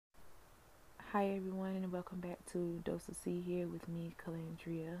Hi everyone, and welcome back to Dose of C here with me,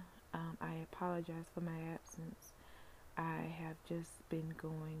 Calandria. I apologize for my absence. I have just been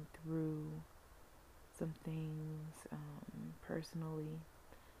going through some things personally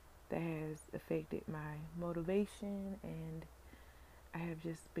that has affected my motivation, and I have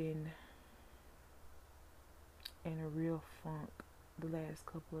just been in a real funk the last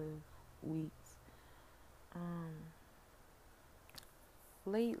couple of weeks. Um,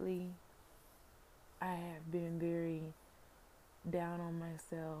 Lately, I have been very down on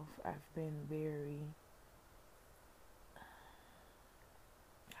myself. I've been very,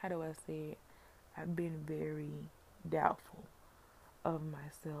 how do I say it? I've been very doubtful of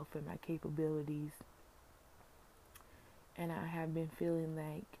myself and my capabilities, and I have been feeling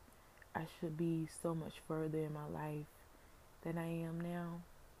like I should be so much further in my life than I am now.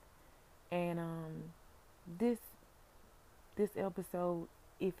 And this this episode,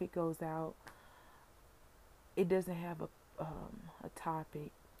 if it goes out, it doesn't have a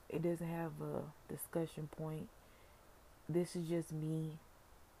topic. It doesn't have a discussion point. This is just me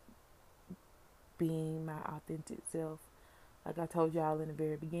being my authentic self. Like I told y'all in the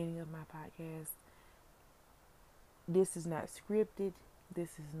very beginning of my podcast, this is not scripted. This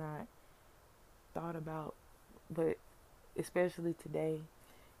is not thought about, but especially today,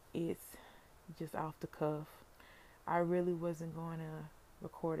 it's just off the cuff. I really wasn't going to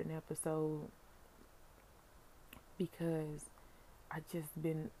record an episode because I just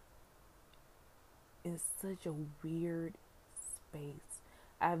been in such a weird space.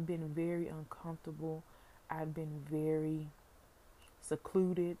 I've been very uncomfortable. I've been very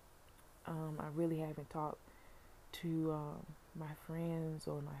secluded. I really haven't talked to my friends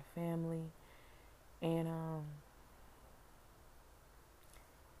or my family, and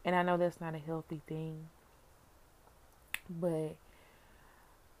and I know that's not a healthy thing, but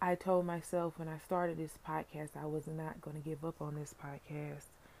I told myself when I started this podcast I was not going to give up on this podcast.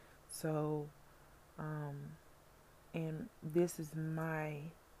 So, and this is my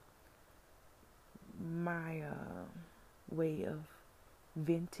way of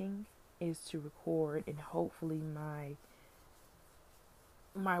venting is to record, and hopefully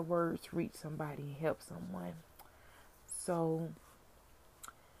my words reach somebody and help someone. So,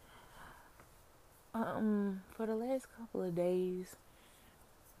 for the last couple of days,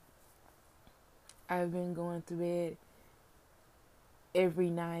 I've been going to bed every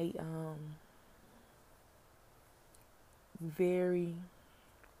night, very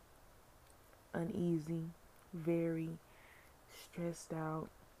uneasy, very stressed out,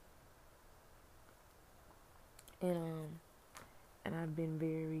 and I've been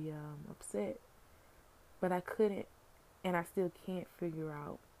very upset, but I couldn't, and I still can't figure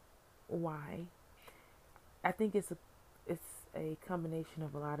out why. I think it's a combination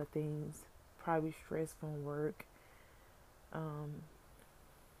of a lot of things. Probably stress from work. Um,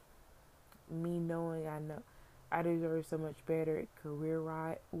 Me knowing I know I deserve so much better career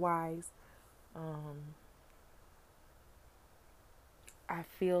wise. Um, I kind of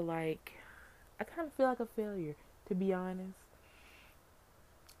feel like a failure, to be honest,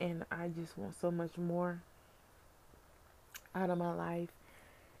 and I just want so much more out of my life,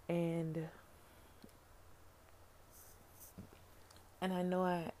 and I know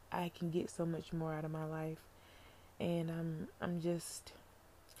I can get so much more out of my life, and I'm just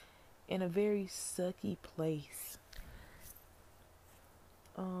in a very sucky place.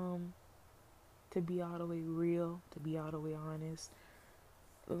 Um, to be all the way real, to be all the way honest,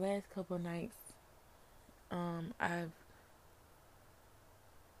 the last couple of nights, um, I've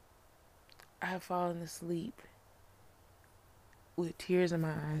I've fallen asleep with tears in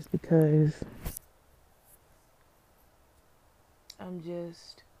my eyes because I'm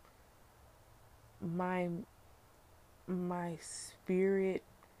just my my spirit,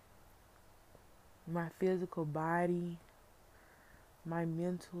 my physical body, my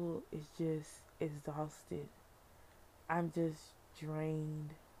mental is just exhausted. I'm just drained.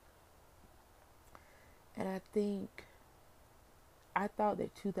 And I thought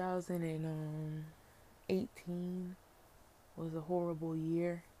that 2018 was a horrible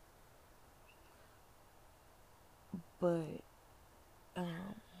year, but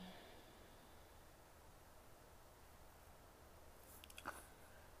um,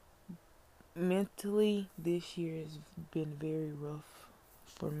 mentally this year has been very rough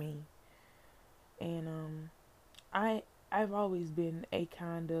for me. And I've always been a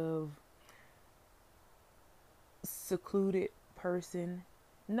kind of secluded person.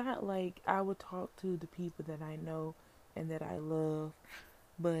 Not like I would talk to the people that I know and that I love,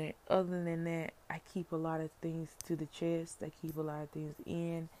 but other than that, I keep a lot of things to the chest. I keep a lot of things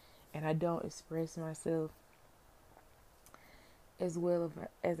in, and I don't express myself as well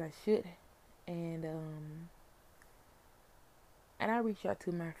as I should. And I reach out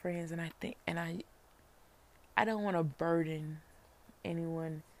to my friends, and I don't want to burden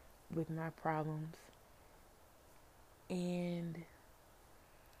anyone with my problems. And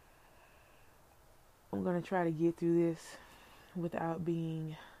I'm going to try to get through this without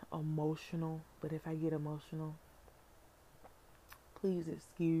being emotional. But if I get emotional, please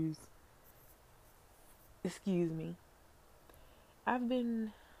excuse me. I've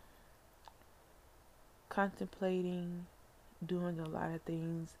been contemplating doing a lot of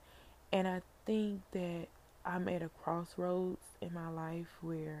things, and I think that I'm at a crossroads in my life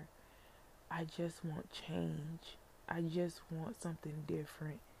where I just want change. I just want something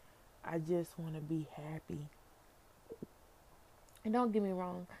different. I just want to be happy. And don't get me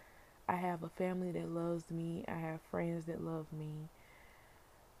wrong, I have a family that loves me. I have friends that love me.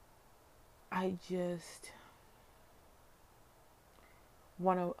 I just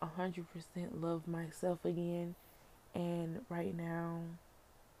want to 100% love myself again. And right now,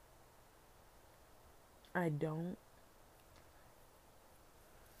 I don't.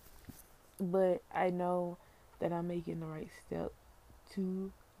 But I know that I'm making the right step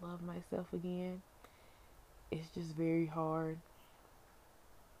to love myself again. It's just very hard.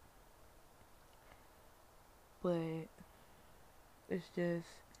 But it's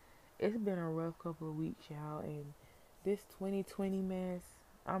been a rough couple of weeks, y'all. And this 2020 mess,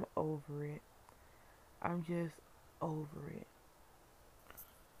 I'm over it. I'm just over it.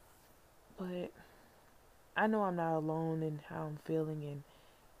 But I know I'm not alone in how I'm feeling and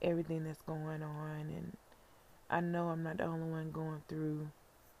everything that's going on. And I know I'm not the only one going through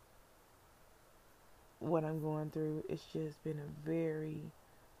what I'm going through. It's just been a very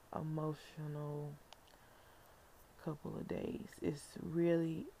emotional couple of days. It's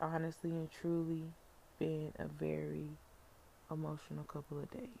really, honestly and truly been a very emotional couple of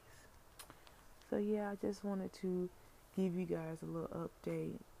days. So yeah, I just wanted to give you guys a little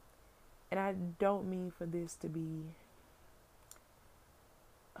update. And I don't mean for this to be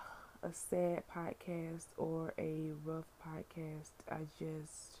a sad podcast or a rough podcast.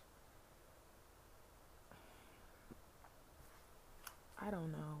 I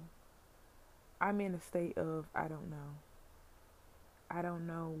don't know. I'm in a state of I don't know. I don't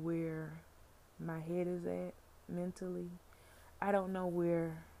know where my head is at mentally. I don't know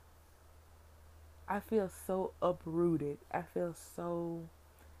where. I feel so uprooted. I feel so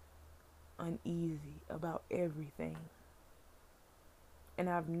uneasy about everything. And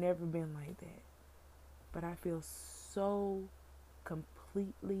I've never been like that. But I feel so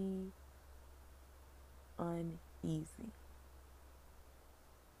completely uneasy.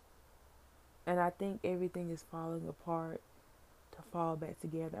 And I think everything is falling apart to fall back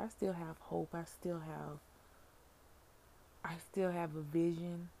together. I still have hope. I still have a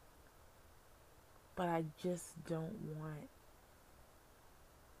vision. But I just don't want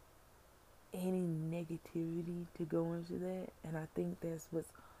any negativity to go into that. And I think that's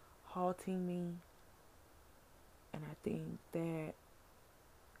what's halting me. And I think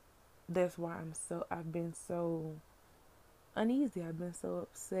that's why I've been so uneasy. I've been so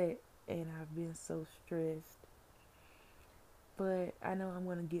upset. And I've been so stressed. But I know I'm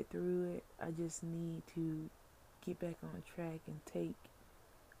going to get through it. I just need to get back on track and take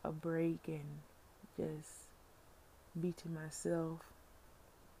a break and just be to myself.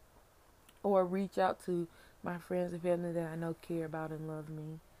 Or reach out to my friends and family that I know care about and love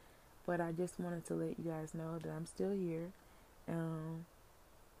me. But I just wanted to let you guys know that I'm still here. And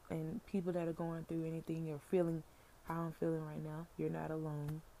people that are going through anything or feeling how I'm feeling right now, you're not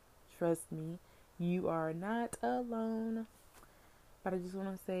alone. Trust me, you are not alone. But I just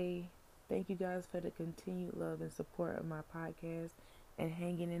want to say thank you guys for the continued love and support of my podcast and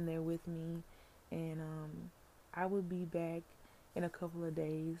hanging in there with me. And I will be back in a couple of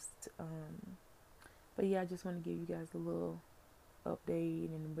days. But yeah, I just want to give you guys a little update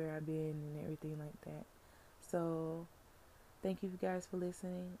and where I've been and everything like that. So thank you guys for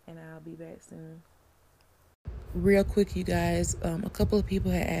listening, and I'll be back soon. Real quick, you guys, a couple of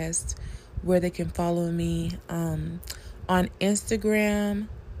people had asked where they can follow me on Instagram,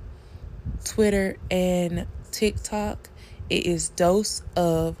 Twitter, and TikTok. It is dose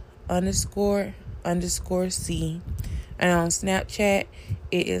of __C. And on Snapchat,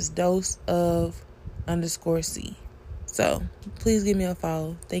 it is dose of _C. So please give me a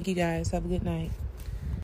follow. Thank you guys. Have a good night.